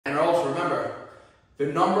the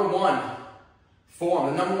number one form,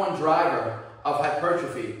 the number one driver of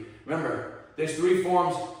hypertrophy. Remember, there's three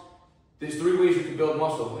forms, there's three ways you can build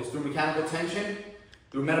muscle. It's through mechanical tension,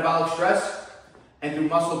 through metabolic stress, and through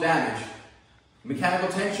muscle damage. Mechanical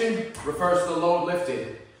tension refers to the load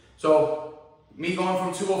lifted. So, me going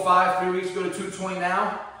from 205 3 weeks ago to 220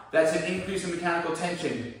 now, that's an increase in mechanical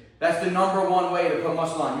tension. That's the number one way to put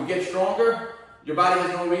muscle on. You get stronger, your body has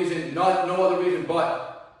no reason, no other reason but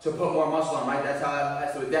to put more muscle on, right? That's how it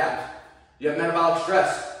has to adapt. You have metabolic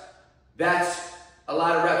stress. That's a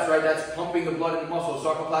lot of reps, right? That's pumping the blood in the muscle,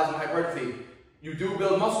 sarcoplasmic hypertrophy. You do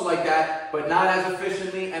build muscle like that, but not as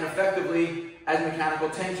efficiently and effectively as mechanical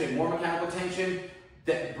tension. More mechanical tension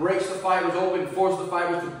that breaks the fibers open, forces the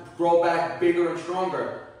fibers to grow back bigger and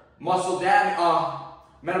stronger. Muscle damage,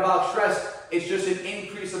 metabolic stress, it's just an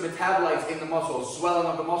increase of metabolites in the muscle, swelling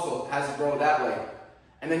of the muscle has to grow that way.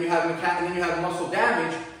 And then you have muscle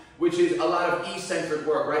damage, which is a lot of eccentric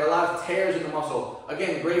work, right? A lot of tears in the muscle.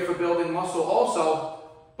 Again, great for building muscle also,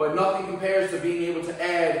 but nothing compares to being able to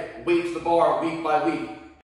add weight to the bar week by week.